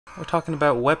We're talking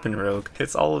about Weapon Rogue.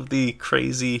 It's all of the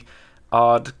crazy,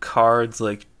 odd cards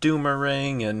like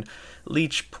Doomerang and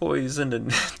Leech Poison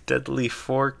and Deadly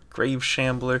Fork, Grave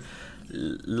Shambler,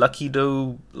 Lucky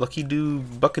Do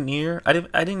Buccaneer. I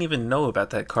didn't even know about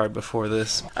that card before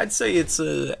this. I'd say it's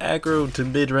a aggro to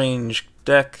mid-range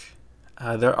deck.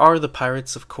 There are the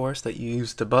pirates, of course, that you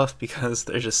use to buff because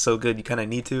they're just so good you kind of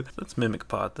need to. Let's Mimic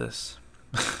Pod this.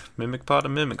 Mimic Pod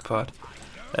and Mimic Pod.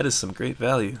 That is some great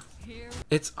value.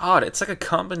 It's odd. It's like a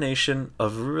combination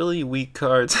of really weak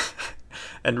cards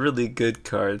and really good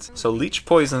cards. So Leech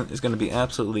Poison is going to be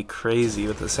absolutely crazy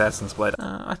with Assassin's Blade.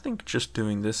 I think just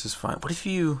doing this is fine. What if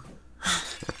you...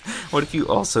 what if you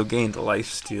also gained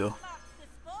Lifesteal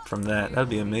from that? That'd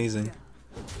be amazing.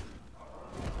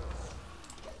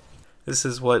 This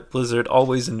is what Blizzard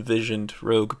always envisioned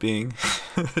Rogue being.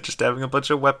 Just having a bunch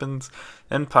of weapons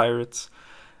and pirates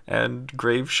and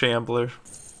Grave Shambler.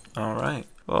 Alright.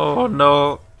 Oh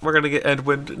no, we're gonna get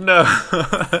Edwin. No!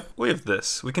 We have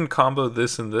this. We can combo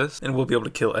this and this, and we'll be able to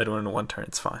kill Edwin in one turn.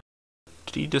 It's fine.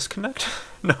 Did he disconnect?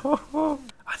 No!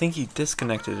 I think he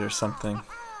disconnected or something.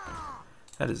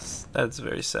 That's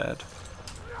very sad.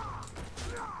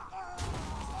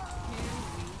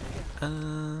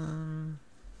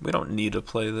 We don't need to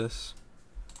play this.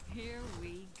 Here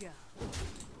we go.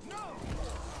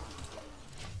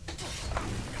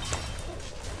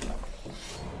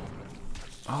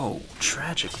 Oh,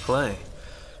 tragic play.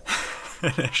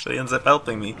 It actually ends up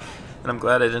helping me, and I'm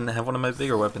glad I didn't have one of my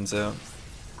bigger weapons out.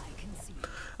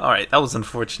 Alright, that was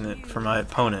unfortunate for my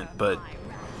opponent, but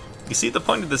you see the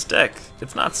point of this deck.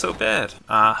 It's not so bad.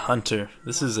 Ah, Hunter.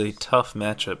 This is a tough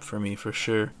matchup for me for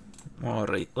sure.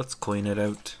 Alright, let's clean it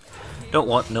out. Don't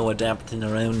want no adapting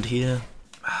around here.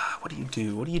 What do you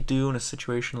do? What do you do in a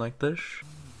situation like this?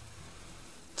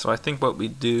 So I think what we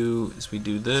do is we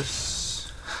do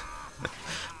this.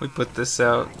 We put this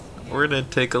out. We're gonna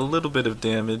take a little bit of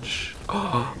damage.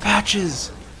 Oh,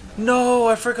 Patches! No,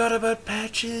 I forgot about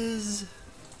Patches!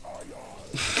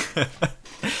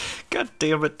 God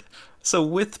damn it. So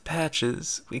with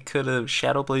Patches, we could have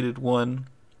Shadowbladed one,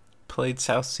 played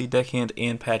South Sea Deckhand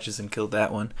and Patches and killed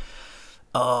that one.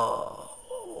 Oh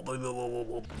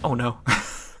no.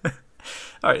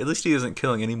 Alright, at least he isn't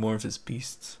killing any more of his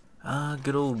beasts.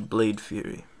 Good old Blade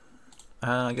Fury.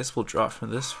 I guess we'll draw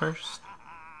from this first.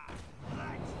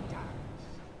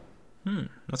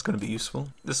 That's gonna be useful.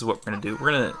 This is what we're gonna do.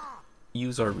 We're gonna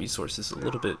use our resources a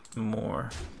little bit more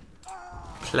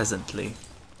pleasantly.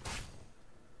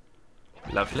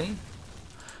 Lovely.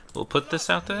 We'll put this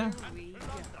out there.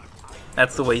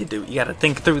 That's the way you do it. You gotta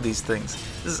think through these things.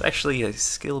 This is actually a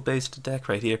skill-based deck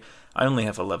right here. I only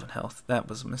have 11 health. That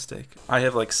was a mistake. I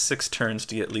have like 6 turns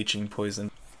to get Leeching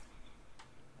Poison.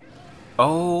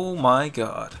 Oh my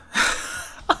god.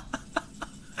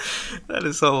 That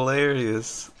is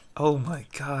hilarious. Oh my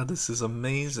god, this is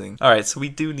amazing. Alright, so we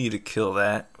do need to kill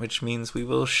that, which means we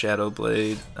will Shadow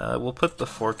Blade. We'll put the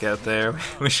fork out there,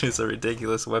 which is a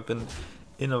ridiculous weapon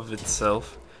in of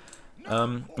itself.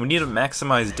 We need to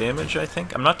maximize damage, I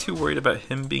think. I'm not too worried about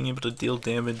him being able to deal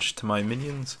damage to my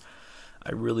minions.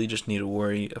 I really just need to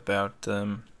worry about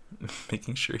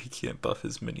making sure he can't buff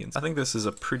his minions. I think this is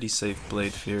a pretty safe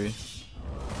Blade Fury.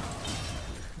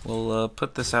 We'll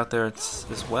put this out there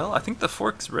as well. I think the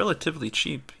fork's relatively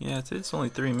cheap. Yeah, it's only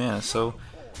 3 mana, so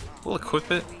we'll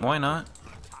equip it. Why not?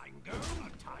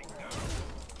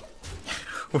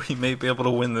 We may be able to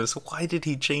win this. Why did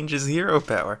he change his hero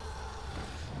power?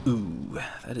 Ooh,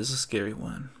 that is a scary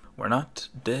one. We're not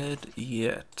dead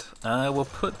yet. We'll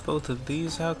put both of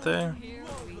these out there.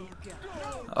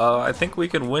 I think we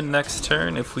can win next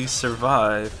turn if we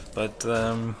survive, but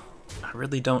I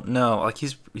really don't know. Like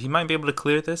he might be able to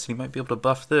clear this, he might be able to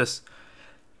buff this,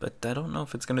 but I don't know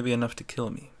if it's gonna be enough to kill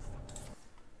me.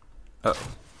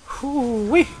 Uh-oh.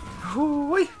 Hoo-wee!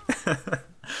 Hoo-wee!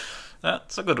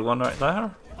 That's a good one right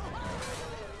there.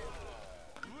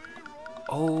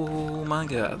 Oh my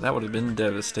god, that would have been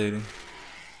devastating.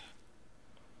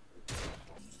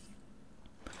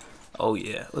 Oh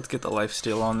yeah, let's get the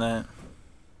lifesteal on that.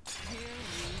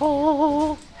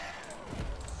 Oh,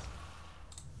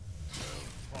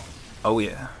 oh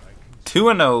yeah.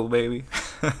 2-0, baby.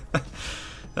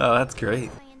 Oh, that's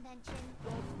great.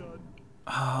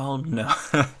 Oh no.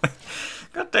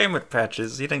 God damn it,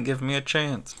 Patches, you didn't give me a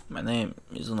chance. My name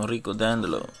is Enrico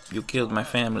Dandelo. You killed my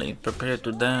family. Prepare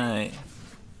to die.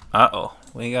 Uh-oh,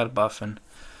 we got buffing.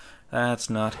 That's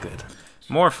not good.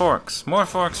 More forks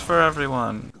for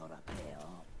everyone.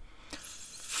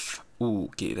 Ooh,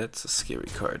 okay, that's a scary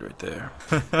card right there.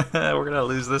 We're gonna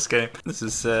lose this game. This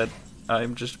is sad.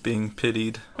 I'm just being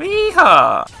pitied.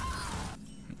 Weehaw!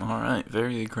 Alright,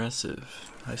 very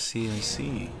aggressive. I see, I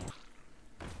see.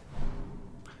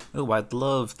 Oh, I'd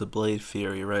love the Blade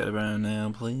Fury right around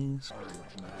now, please.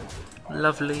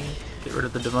 Lovely. Get rid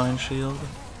of the Divine Shield.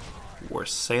 We're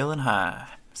sailing high.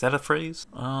 Is that a phrase?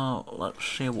 Let's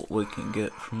see what we can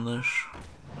get from this.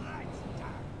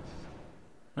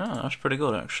 Oh, that's pretty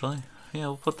good, actually. Yeah,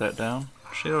 we'll put that down.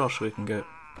 See what else we can get.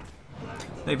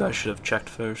 Maybe I should have checked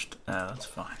first. Ah, that's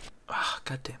fine. Ah,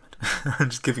 god damn it. I'm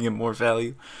just giving it more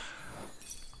value.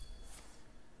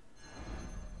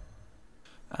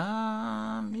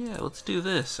 Yeah, let's do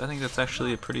this. I think that's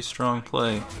actually a pretty strong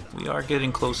play. We are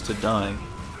getting close to dying.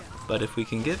 But if we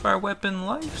can give our weapon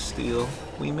lifesteal,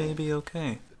 we may be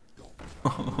okay.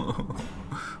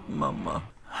 Mama.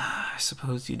 I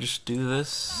suppose you just do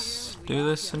this,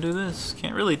 and do this.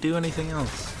 Can't really do anything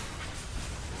else.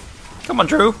 Come on,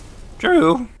 Drew!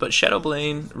 Drew! But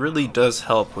Shadowblade really does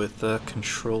help with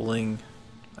controlling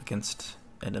against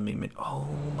enemy oh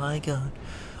my god.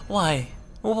 Why?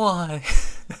 Why?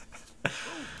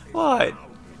 Why?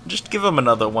 Just give him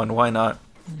another one, why not?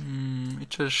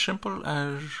 It's as simple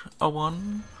as a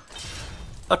 1,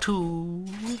 a 2,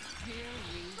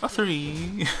 a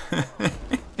 3.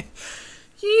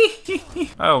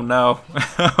 Oh no.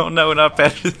 Oh no, not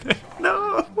bad.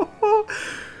 No.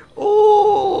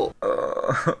 Oh.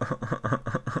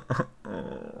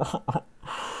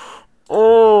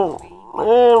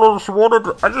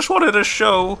 I just wanted to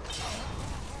show.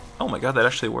 Oh my god, that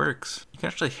actually works. You can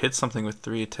actually hit something with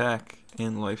 3 attack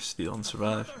and lifesteal and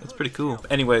survive. That's pretty cool.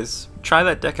 Anyways, try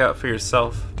that deck out for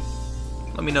yourself.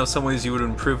 Let me know some ways you would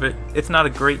improve it. It's not a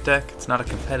great deck, it's not a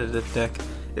competitive deck.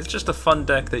 It's just a fun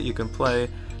deck that you can play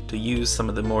to use some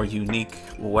of the more unique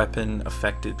weapon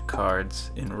affected cards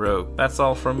in Rogue. That's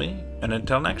all from me, and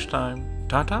until next time,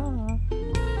 ta-ta!